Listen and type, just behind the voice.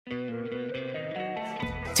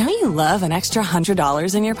Don't you love an extra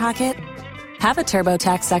 $100 in your pocket? Have a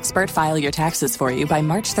TurboTax expert file your taxes for you by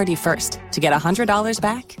March 31st to get $100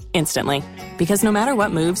 back instantly. Because no matter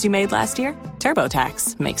what moves you made last year,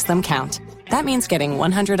 TurboTax makes them count. That means getting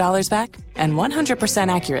 $100 back and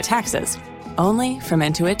 100% accurate taxes, only from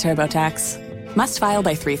Intuit TurboTax. Must file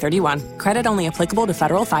by 3/31. Credit only applicable to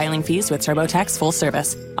federal filing fees with TurboTax full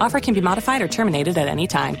service. Offer can be modified or terminated at any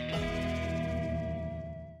time.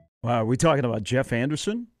 Wow, are we talking about Jeff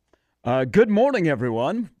Anderson? Good morning,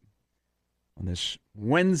 everyone. On this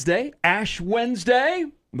Wednesday, Ash Wednesday,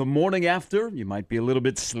 the morning after, you might be a little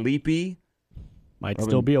bit sleepy. Might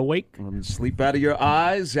still be awake. Sleep out of your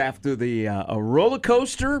eyes after a roller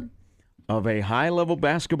coaster of a high-level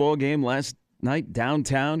basketball game last night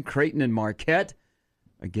downtown, Creighton and Marquette.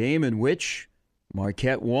 A game in which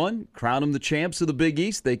Marquette won, crowned them the champs of the Big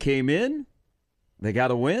East. They came in, they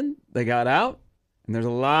got a win, they got out, and there's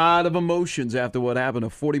a lot of emotions after what happened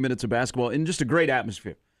of 40 minutes of basketball in just a great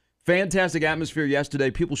atmosphere. Fantastic atmosphere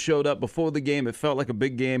yesterday. People showed up before the game. It felt like a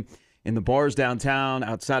big game. In the bars downtown,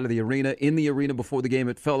 outside of the arena, in the arena before the game,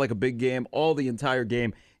 it felt like a big game. All the entire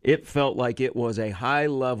game, it felt like it was a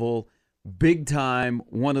high-level, big-time,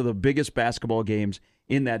 one of the biggest basketball games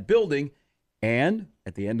in that building. And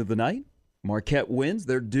at the end of the night, Marquette wins.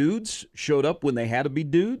 Their dudes showed up when they had to be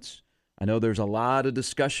dudes. I know there's a lot of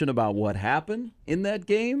discussion about what happened in that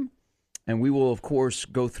game, and we will, of course,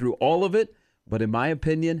 go through all of it. But in my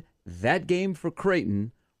opinion, that game for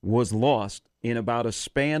Creighton was lost in about a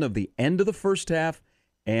span of the end of the first half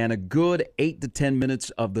and a good 8 to 10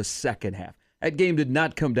 minutes of the second half. That game did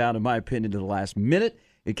not come down, in my opinion, to the last minute.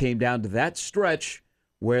 It came down to that stretch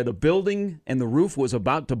where the building and the roof was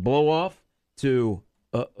about to blow off to,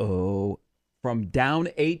 from down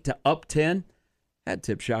 8 to up 10. That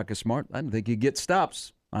tip Shaka Smart. I didn't think he'd get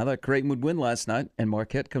stops. I thought Creighton would win last night, and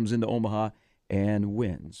Marquette comes into Omaha and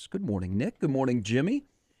wins. Good morning, Nick. Good morning, Jimmy.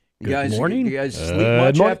 Good morning. You guys sleep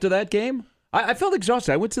much after that game? I felt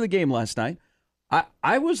exhausted. I went to the game last night.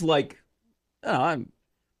 I was like, I'm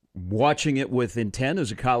watching it with intent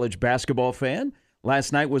as a college basketball fan.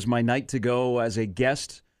 Last night was my night to go as a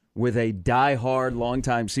guest with a diehard,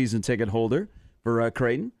 longtime season ticket holder for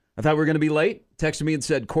Creighton. I thought we were going to be late. Texted me and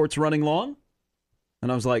said, court's running long.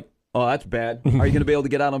 And I was like, oh, that's bad. Are you going to be able to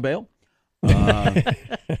get out on bail?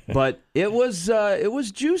 But it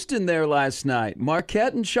was juiced in there last night.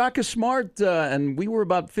 Marquette and Shaka Smart, and we were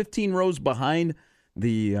about 15 rows behind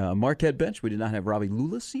the Marquette bench. We did not have Robbie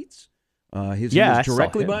Lula seats. He was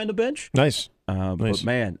directly behind the bench. Nice. But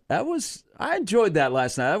man, I enjoyed that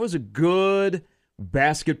last night. That was a good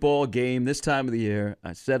basketball game this time of the year.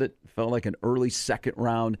 I said it felt like an early second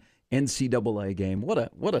round NCAA game. What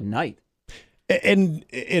a night. And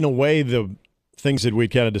in a way, the things that we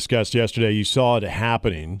kind of discussed yesterday, you saw it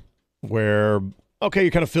happening where, okay,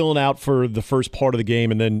 you're kind of filling out for the first part of the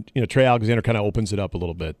game, and then Trey Alexander kind of opens it up a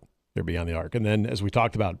little bit there beyond the arc. And then, as we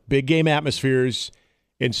talked about, big game atmospheres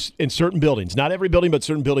in certain buildings. Not every building, but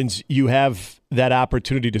certain buildings, you have that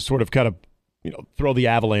opportunity to sort of kind of throw the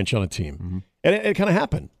avalanche on a team. Mm-hmm. And it kind of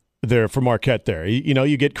happened there for Marquette there.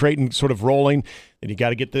 You get Creighton sort of rolling, and you got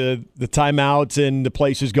to get the timeouts, and the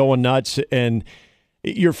place is going nuts, and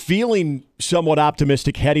you're feeling somewhat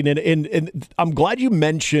optimistic heading in. And I'm glad you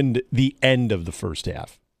mentioned the end of the first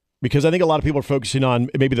half, because I think a lot of people are focusing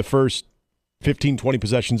on maybe the first 15, 20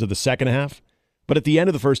 possessions of the second half. But at the end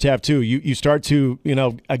of the first half, too, you start to,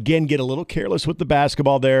 again, get a little careless with the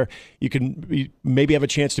basketball there. You maybe have a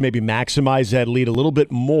chance to maybe maximize that lead a little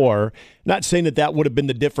bit more. Not saying that would have been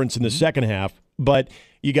the difference in the second half, but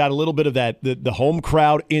you got a little bit of that, the home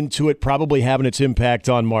crowd into it, probably having its impact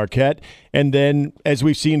on Marquette. And then, as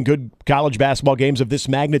we've seen good college basketball games of this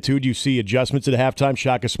magnitude, you see adjustments at halftime.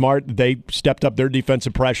 Shaka Smart, they stepped up their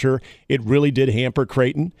defensive pressure. It really did hamper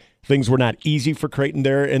Creighton. Things were not easy for Creighton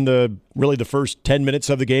there in the first 10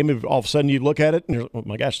 minutes of the game. All of a sudden, you look at it, and you're like, oh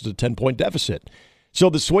my gosh, it's a 10-point deficit.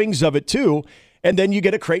 So the swings of it, too. And then you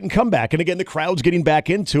get a Creighton comeback. And again, the crowd's getting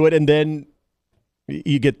back into it. And then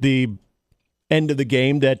you get the end of the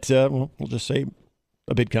game that, we'll just say,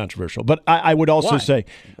 a bit controversial. But I would also say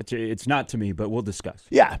it's not to me, but we'll discuss.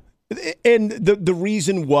 Yeah. And the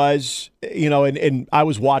reason was, and I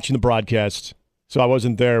was watching the broadcast, so I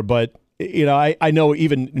wasn't there, but I know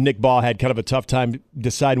even Nick Baugh had kind of a tough time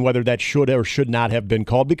deciding whether that should or should not have been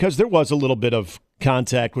called, because there was a little bit of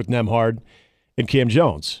contact with Nembhard and Cam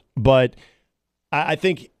Jones. But I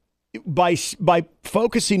think by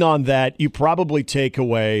focusing on that, you probably take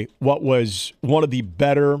away what was one of the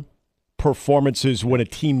better performances when a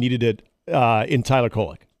team needed it in Tyler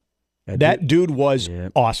Kolek. That dude was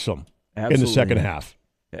awesome in the second half.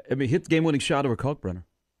 I mean, hit the game-winning shot over Kalkbrenner.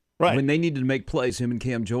 Right. When they needed to make plays, him and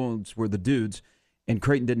Cam Jones were the dudes, and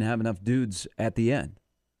Creighton didn't have enough dudes at the end.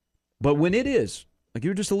 But when it is, like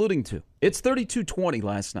you were just alluding to, it's 32-20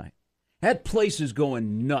 last night. That place is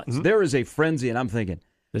going nuts. Mm-hmm. There is a frenzy, and I'm thinking,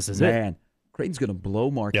 this is man, Creighton's going to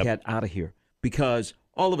blow Marquette out of here because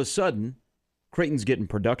all of a sudden, Creighton's getting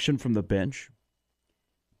production from the bench.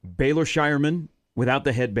 Baylor Shireman without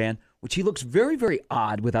the headband, which he looks very, very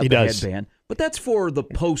odd without the headband. But that's for the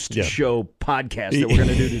post-show podcast that we're going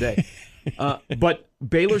to do today. But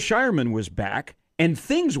Baylor Shireman was back, and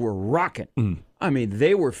things were rocking. Mm. I mean,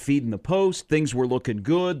 they were feeding the post. Things were looking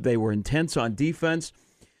good. They were intense on defense.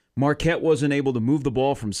 Marquette wasn't able to move the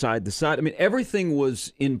ball from side to side. I mean, everything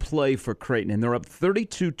was in play for Creighton, and they're up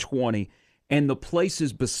 32-20, and the place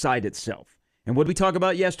is beside itself. And what did we talk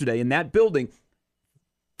about yesterday? In that building,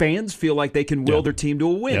 fans feel like they can will their team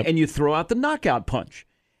to a win, and you throw out the knockout punch.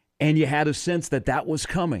 And you had a sense that that was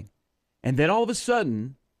coming. And then all of a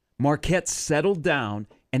sudden, Marquette settled down,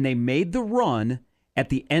 and they made the run at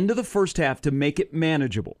the end of the first half to make it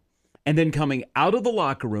manageable. And then coming out of the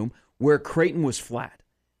locker room where Creighton was flat,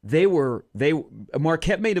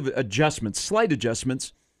 Marquette made adjustments, slight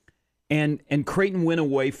adjustments, and Creighton went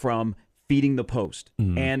away from feeding the post.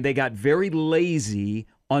 Mm-hmm. And they got very lazy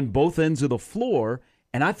on both ends of the floor,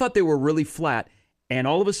 and I thought they were really flat. And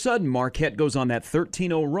all of a sudden, Marquette goes on that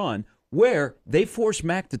 13-0 run where they forced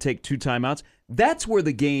Mac to take 2 timeouts. That's where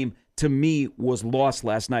the game, to me, was lost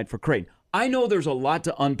last night for Creighton. I know there's a lot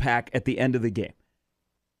to unpack at the end of the game.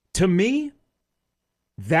 To me,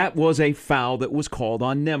 that was a foul that was called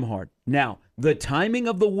on Nembhard. Now, the timing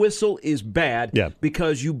of the whistle is bad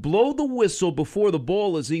because you blow the whistle before the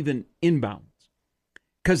ball is even inbounds.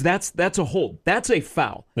 Because that's a hold. That's a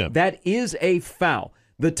foul. Yeah. That is a foul.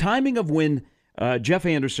 The timing of when Jeff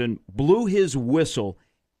Anderson blew his whistle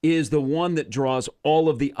is the one that draws all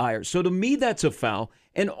of the ire. So to me, that's a foul.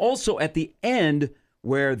 And also at the end,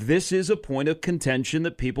 where this is a point of contention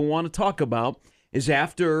that people want to talk about, is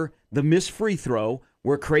after the missed free throw,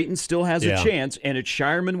 where Creighton still has a chance, and it's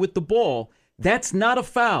Shireman with the ball. That's not a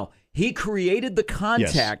foul. He created the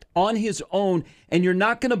contact on his own, and you're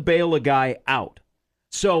not going to bail a guy out.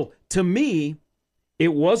 So to me,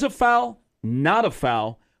 it was a foul, not a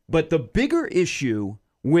foul. But the bigger issue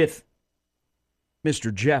with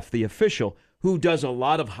Mr. Jeff, the official, who does a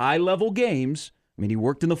lot of high-level games, I mean, he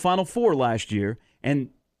worked in the Final Four last year, and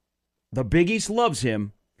the Big East loves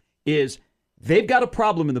him, is they've got a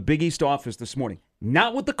problem in the Big East office this morning.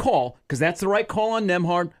 Not with the call, because that's the right call on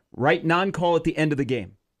Nembhard, right non-call at the end of the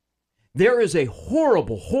game. There is a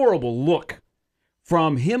horrible, horrible look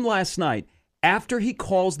from him last night after he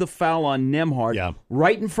calls the foul on Nembhard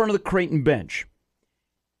right in front of the Creighton bench.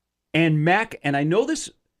 And Mac, and I know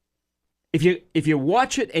this, if you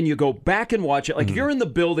watch it and you go back and watch it, like if you're in the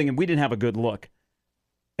building and we didn't have a good look,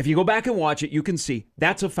 if you go back and watch it, you can see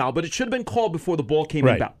that's a foul, but it should have been called before the ball came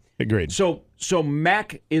inbound. Agreed. So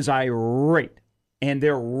Mac is irate, and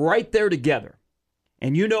they're right there together.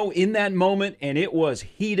 And you know, in that moment, and it was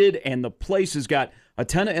heated, and the place has got a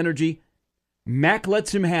ton of energy, Mac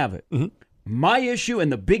lets him have it. Mm-hmm. My issue,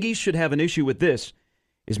 and the Big East should have an issue with this,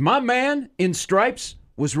 is my man in stripes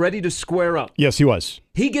was ready to square up. Yes, he was.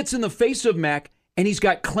 He gets in the face of Mac, and he's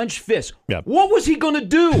got clenched fists. Yep. What was he going to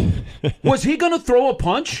do? Was he going to throw a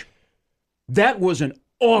punch? That was an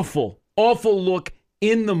awful, awful look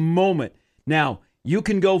in the moment. Now, you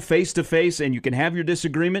can go face-to-face, and you can have your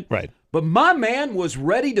disagreement. Right. But my man was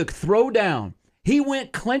ready to throw down. He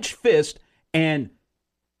went clenched fist, and,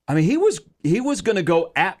 I mean, he was going to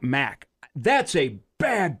go at Mac. That's a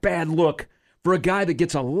bad, bad look for a guy that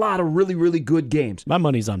gets a lot of really, really good games. My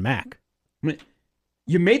money's on Mac. I mean,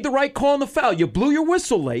 you made the right call on the foul. You blew your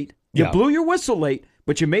whistle late.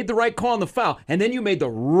 But you made the right call on the foul, and then you made the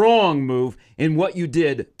wrong move in what you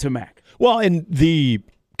did to Mac. Well, and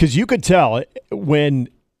because you could tell when,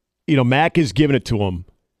 Mac is giving it to him,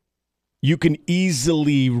 you can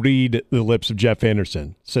easily read the lips of Jeff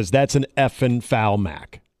Anderson. Says that's an effing foul,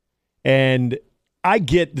 Mac. And I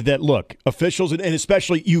get that, look, officials, and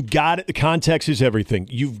especially you got it, the context is everything.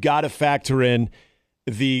 You've got to factor in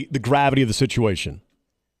the gravity of the situation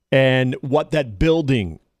and what that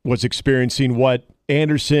building was experiencing, what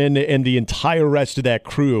Anderson and the entire rest of that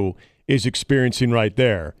crew is experiencing right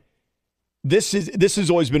there. This has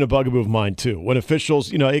always been a bugaboo of mine, too. When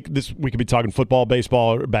officials, we could be talking football,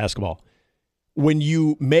 baseball, or basketball. When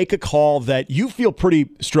you make a call that you feel pretty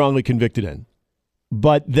strongly convicted in,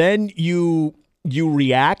 but then you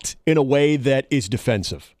react in a way that is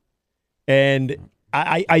defensive. And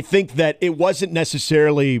I think that it wasn't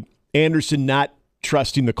necessarily Anderson not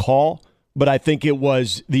trusting the call, but I think it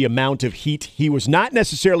was the amount of heat he was not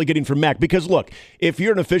necessarily getting from Mac. Because, look, if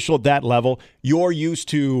you're an official at that level, you're used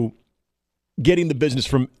to getting the business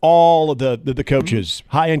from all of the coaches,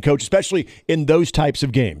 high-end coaches, especially in those types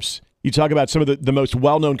of games. You talk about some of the most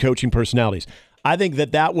well-known coaching personalities. I think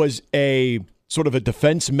that was a sort of a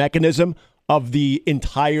defense mechanism of the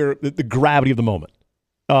the gravity of the moment,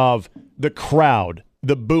 of the crowd,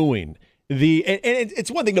 the booing. And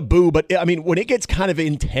it's one thing to boo, but, I mean, when it gets kind of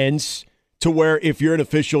intense to where if you're an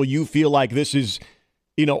official, you feel like this is,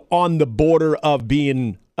 on the border of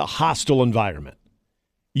being a hostile environment.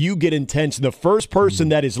 You get intense, and the first person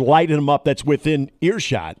that is lighting them up that's within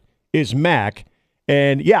earshot is Mac.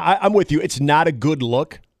 And, yeah, I'm with you. It's not a good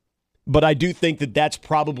look, but I do think that's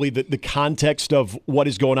probably the context of what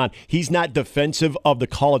is going on. He's not defensive of the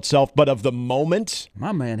call itself, but of the moment.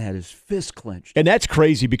 My man had his fist clenched. And that's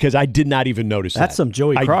crazy because I did not even notice that. That's some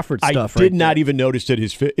Joey Crawford stuff, I did not even notice that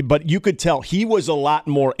his fist, but you could tell he was a lot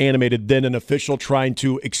more animated than an official trying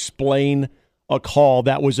to explain a call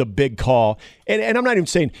that was a big call. And I'm not even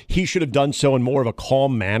saying he should have done so in more of a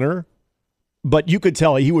calm manner, but you could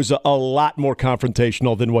tell he was a lot more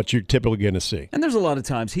confrontational than what you're typically going to see. And there's a lot of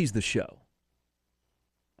times he's the show.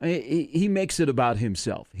 I mean, he makes it about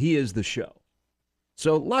himself. He is the show.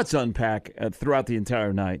 So lots to unpack throughout the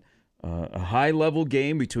entire night. A high-level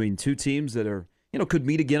game between two teams that are, could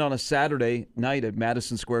meet again on a Saturday night at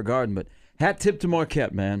Madison Square Garden. But hat tip to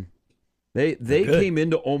Marquette, man. They came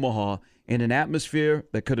into Omaha in an atmosphere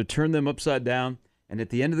that could have turned them upside down. And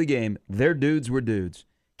at the end of the game, their dudes were dudes.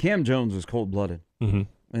 Cam Jones was cold-blooded. Mm-hmm.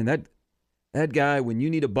 I mean, that guy, when you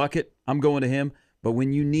need a bucket, I'm going to him. But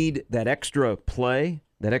when you need that extra play,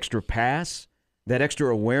 that extra pass, that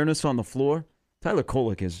extra awareness on the floor, Tyler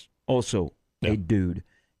Kolek is also a dude.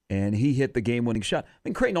 And he hit the game-winning shot. I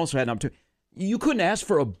mean, Creighton also had an opportunity. You couldn't ask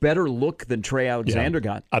for a better look than Trey Alexander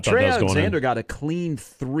got. Trey Alexander got a clean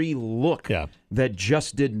 3 look that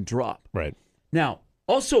just didn't drop. Right. Now,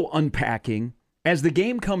 also unpacking, as the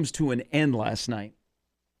game comes to an end last night,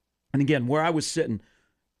 and again, where I was sitting,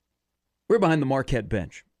 we're behind the Marquette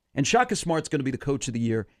bench. And Shaka Smart's going to be the coach of the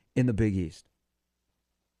year in the Big East.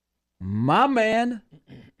 My man,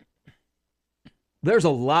 there's a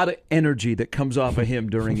lot of energy that comes off of him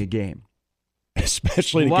during a game.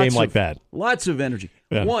 Especially in a game like that. Lots of energy.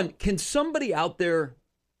 Yeah. One, can somebody out there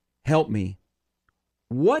help me?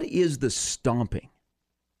 What is the stomping?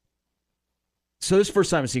 So this is the first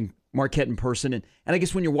time I've seen Marquette in person. And I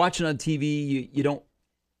guess when you're watching on TV, you don't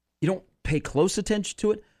pay close attention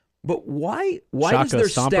to it. But why does their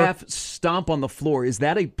staff stomp on the floor? Is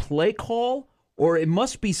that a play call? Or it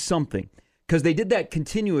must be something. Because they did that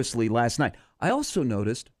continuously last night. I also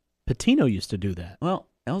noticed Pitino used to do that. Well,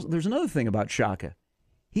 there's another thing about Shaka.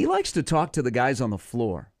 He likes to talk to the guys on the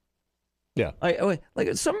floor. Yeah.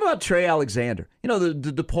 Like something about Trey Alexander. The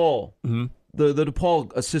DePaul, the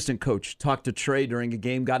DePaul assistant coach talked to Trey during a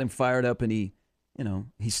game, got him fired up, and he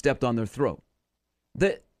stepped on their throat.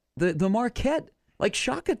 The Marquette, like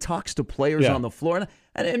Shaka talks to players on the floor,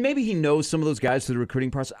 and maybe he knows some of those guys through the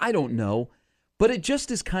recruiting process. I don't know. But it just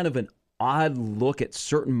is kind of an odd look at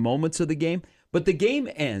certain moments of the game. But the game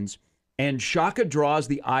ends, and Shaka draws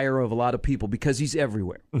the ire of a lot of people because he's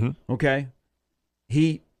everywhere. Mm-hmm. Okay?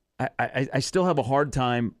 I still have a hard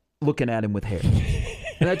time looking at him with hair.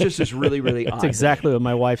 And that just is really, really odd. That's exactly what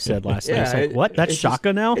my wife said last night. Like, what? That's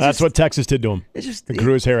Shaka now? That's what Texas did to him. It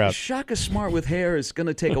grew his hair out. Shaka Smart with hair is going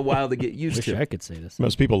to take a while to get used to. I could say this.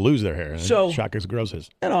 Most people lose their hair. So Shaka grows his.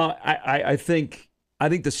 I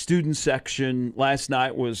think the student section last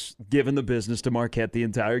night was giving the business to Marquette the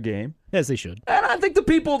entire game. As they should. And I think the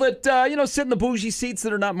people that, sit in the bougie seats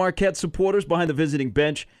that are not Marquette supporters behind the visiting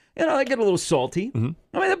bench, they get a little salty.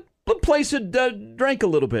 Mm-hmm. I mean, the place had drank a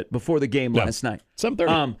little bit before the game last night.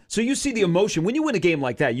 7:30. So you see the emotion. When you win a game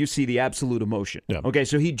like that, you see the absolute emotion. Yeah. Okay,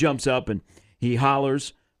 so he jumps up and he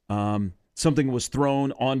hollers. Something was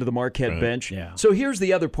thrown onto the Marquette bench. Yeah. So here's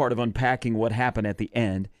the other part of unpacking what happened at the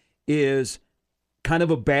end is kind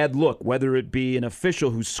of a bad look, whether it be an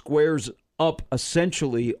official who squares up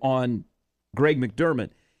essentially on Greg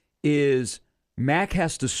McDermott, is Mac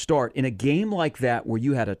has to start in a game like that where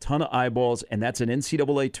you had a ton of eyeballs and that's an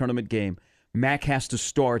NCAA tournament game. Mac has to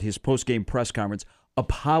start his post-game press conference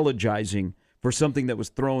apologizing for something that was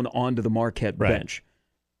thrown onto the Marquette bench.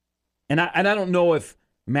 And I don't know if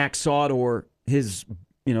Mac saw it or his,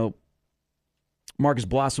 Marcus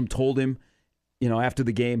Blossom told him, after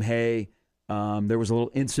the game, hey, there was a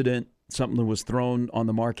little incident, something that was thrown on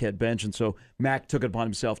the Marquette bench, and so Mac took it upon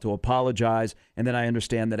himself to apologize, and then I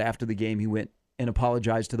understand that after the game he went and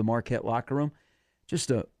apologized to the Marquette locker room.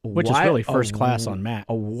 which is really first class on Matt.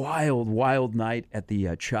 A wild night at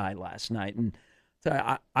the Chai last night, and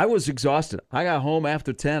I was exhausted. I got home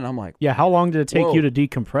after 10. I'm like, yeah. How long did it take you to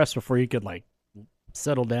decompress before you could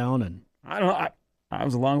settle down? And I don't know. I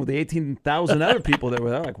was along with the 18,000 other people that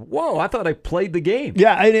were there. Like, whoa! I thought I played the game.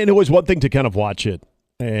 Yeah, and it was one thing to kind of watch it,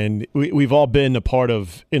 and we've all been a part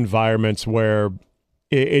of environments where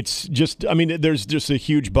it's just. I mean, there's just a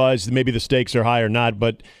huge buzz. Maybe the stakes are high or not,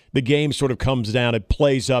 but the game sort of comes down. It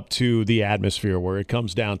plays up to the atmosphere where it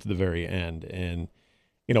comes down to the very end, and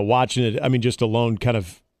watching it. I mean, just alone, kind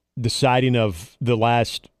of deciding of the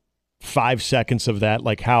last 5 seconds of that,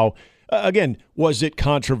 like how. Again, was it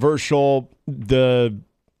controversial, the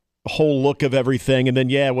whole look of everything? And then,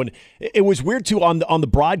 when it was weird, too, on the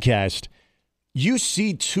broadcast, you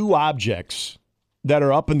see two objects that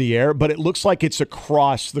are up in the air, but it looks like it's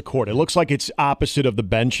across the court. It looks like it's opposite of the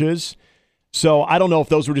benches. So I don't know if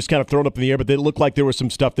those were just kind of thrown up in the air, but they looked like there was some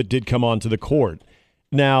stuff that did come onto the court.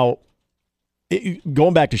 Now,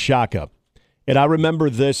 going back to Shaka, and I remember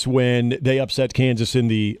this when they upset Kansas in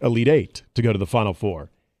the Elite Eight to go to the Final Four.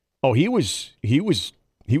 Oh, he was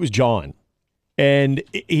John. And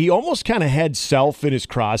he almost kind of had self in his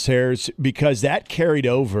crosshairs because that carried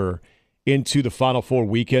over into the Final Four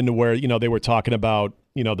weekend where, they were talking about,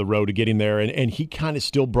 the road to getting there. And he kind of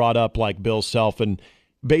still brought up like Bill Self and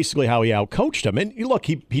basically how he outcoached him. And look,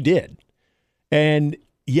 he did. And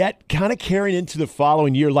yet kind of carrying into the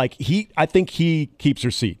following year, I think he keeps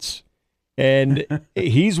receipts. And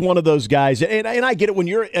he's one of those guys. And I get it when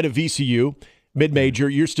you're at a VCU mid-major,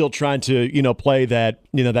 you're still trying to, play that,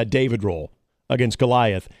 that David role against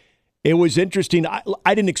Goliath. It was interesting.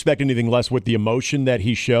 I didn't expect anything less with the emotion that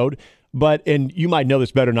he showed, and you might know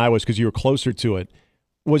this better than I was because you were closer to it.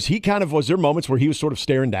 Was there moments where he was sort of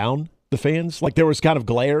staring down the fans? Like there was kind of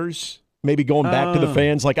glares, maybe going back to the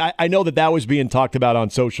fans? Like I know that was being talked about on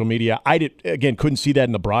social media. I couldn't see that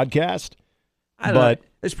in the broadcast. I don't know.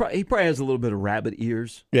 He probably has a little bit of rabbit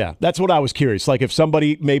ears. Yeah, that's what I was curious. Like if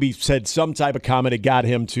somebody maybe said some type of comment, it got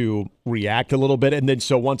him to react a little bit. And then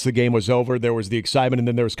so once the game was over, there was the excitement. And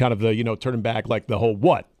then there was kind of the, turning back like the whole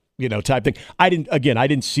what, type thing. I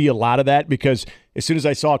didn't see a lot of that because as soon as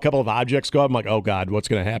I saw a couple of objects go up, I'm like, oh, God, what's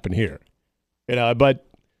going to happen here? But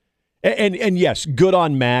and yes, good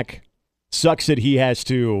on Mac. Sucks that he has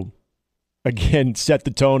to, again, set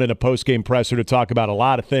the tone in a post-game presser to talk about a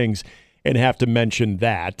lot of things and have to mention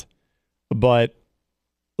that. But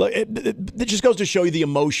it just goes to show you the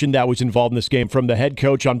emotion that was involved in this game from the head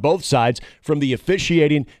coach on both sides, from the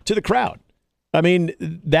officiating to the crowd. I mean,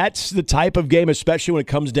 that's the type of game, especially when it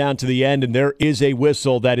comes down to the end, and there is a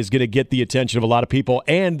whistle that is going to get the attention of a lot of people,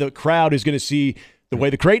 and the crowd is going to see the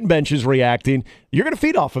way the Creighton bench is reacting. You're going to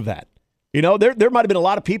feed off of that. There might have been a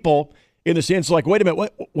lot of people in the stands like, wait a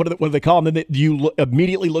minute, what do they call them? Then you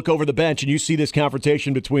immediately look over the bench and you see this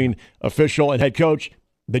confrontation between official and head coach,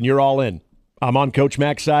 then you're all in. I'm on Coach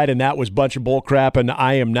Mac's side, and that was a bunch of bull crap, and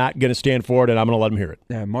I am not going to stand for it, and I'm going to let him hear it.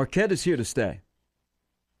 Yeah, Marquette is here to stay.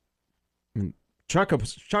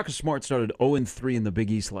 Shaka Smart started 0-3 in the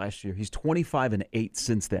Big East last year. He's 25-8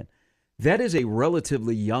 since then. That is a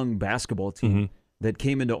relatively young basketball team that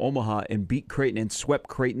came into Omaha and beat Creighton and swept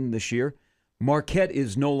Creighton this year. Marquette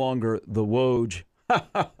is no longer the Woj.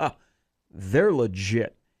 They're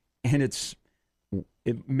legit. And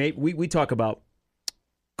we talk about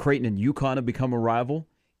Creighton and UConn have become a rival.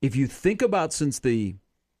 If you think about since the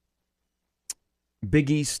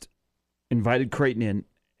Big East invited Creighton in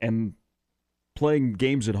and playing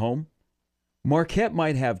games at home, Marquette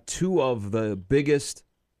might have two of the biggest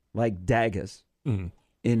daggers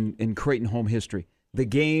in Creighton home history. The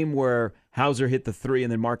game where Hauser hit the three and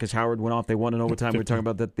then Marcus Howard went off. They won in overtime. We were talking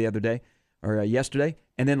about that the other day or yesterday.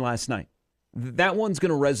 And then last night. That one's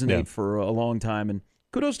going to resonate for a long time. And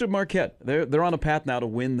kudos to Marquette. They're on a path now to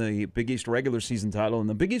win the Big East regular season title. And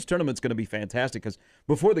the Big East tournament's going to be fantastic because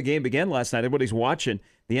before the game began last night, everybody's watching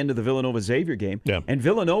the end of the Villanova-Xavier game. Yeah. And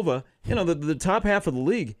Villanova, the top half of the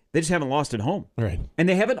league, they just haven't lost at home. Right. And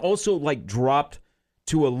they haven't also dropped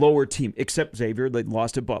to a lower team, except Xavier, they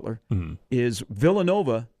lost at Butler, is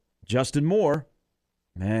Villanova, Justin Moore,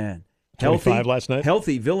 man. 25 last night.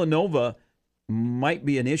 Healthy. Villanova might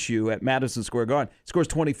be an issue at Madison Square Garden. Scores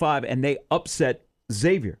 25, and they upset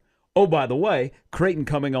Xavier. Oh, by the way, Creighton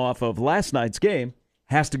coming off of last night's game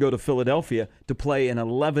has to go to Philadelphia to play an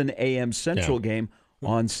 11 a.m. Central game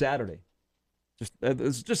on Saturday.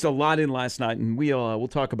 There's just a lot in last night, and we'll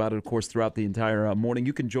talk about it, of course, throughout the entire morning.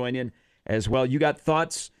 You can join in as well. You got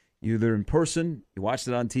thoughts, either in person, you watched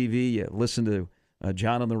it on TV, you listened to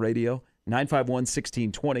John on the radio,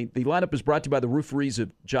 951-1620. The lineup is brought to you by the rooferees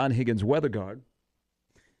of John Higgins Weather Guard.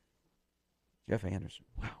 Jeff Anderson.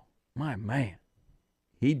 Wow. My man.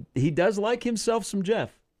 He does like himself some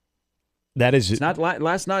Jeff. That is it's not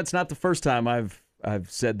last night. It's not the first time I've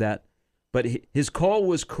said that, but his call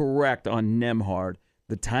was correct on Nembhard.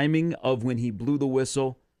 The timing of when he blew the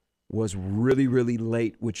whistle was really, really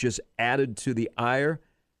late, which just added to the ire.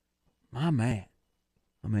 My man,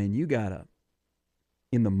 I mean, you gotta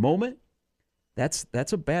in the moment. That's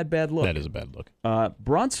a bad look. That is a bad look.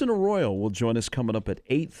 Bronson Arroyo will join us coming up at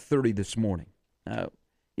 8:30 this morning.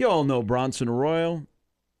 You all know Bronson Arroyo,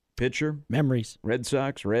 pitcher, Memories. Red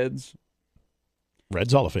Sox, Reds.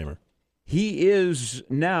 Reds Hall of Famer. He is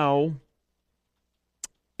now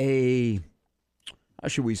how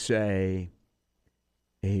should we say,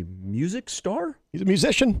 a music star? He's a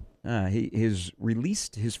musician. He has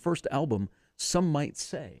released his first album, some might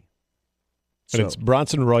say. And it's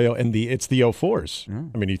Bronson Arroyo, and it's the 04s. Yeah.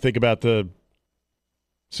 I mean, you think about the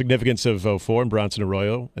significance of 04 and Bronson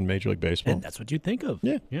Arroyo in Major League Baseball. And that's what you think of.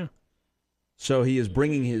 Yeah. So he is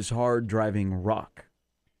bringing his hard-driving rock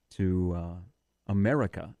to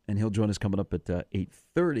America, and he'll join us coming up at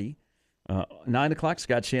 8:30. 9 o'clock,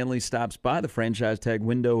 Scott Shanley stops by. The franchise tag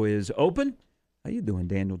window is open. How you doing,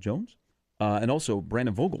 Daniel Jones? And also,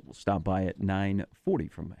 Brandon Vogel will stop by at 9:40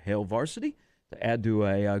 from Hale Varsity to add to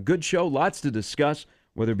a good show. Lots to discuss,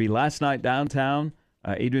 whether it be last night downtown.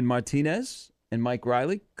 Adrian Martinez and Mike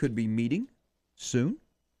Riley could be meeting soon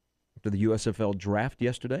after the USFL draft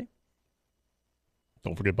yesterday.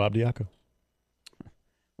 Don't forget Bob Diaco.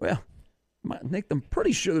 Well, Nick, I'm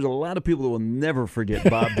pretty sure there's a lot of people that will never forget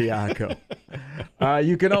Bob Diaco.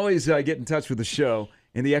 You can always get in touch with the show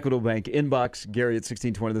in the Equitable Bank inbox, Gary at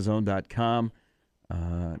 1620thezone.com.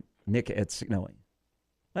 Nick at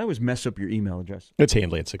I always mess up your email address. It's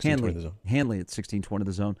Handley at 1620thezone. Handley at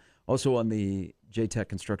 1620thezone. Also on the JTech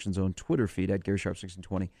Construction Zone Twitter feed at Gary Sharp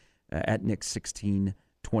 1620, at Nick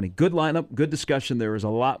 1620. Good lineup, good discussion. There was a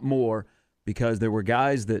lot more because there were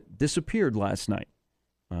guys that disappeared last night.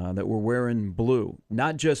 That were wearing blue,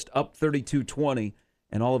 not just up 32-20,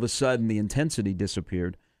 and all of a sudden the intensity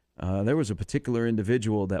disappeared. There was a particular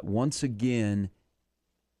individual that once again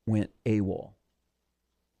went AWOL.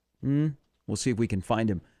 We'll see if we can find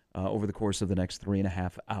him over the course of the next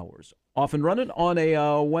 3.5 hours. Off and running on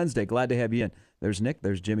a Wednesday. Glad to have you in. There's Nick,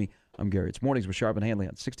 there's Jimmy, I'm Gary. It's Mornings with Sharp and Handley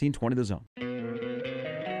on 1620 The Zone.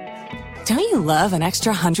 Don't you love an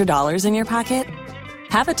extra $100 in your pocket?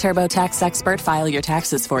 Have a TurboTax expert file your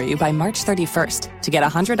taxes for you by March 31st to get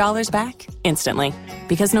 $100 back instantly.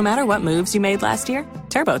 Because no matter what moves you made last year,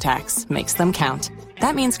 TurboTax makes them count.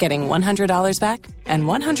 That means getting $100 back and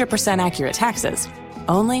 100% accurate taxes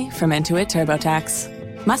only from Intuit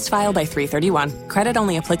TurboTax. Must file by 3/31. Credit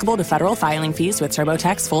only applicable to federal filing fees with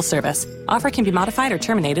TurboTax full service. Offer can be modified or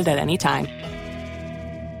terminated at any time.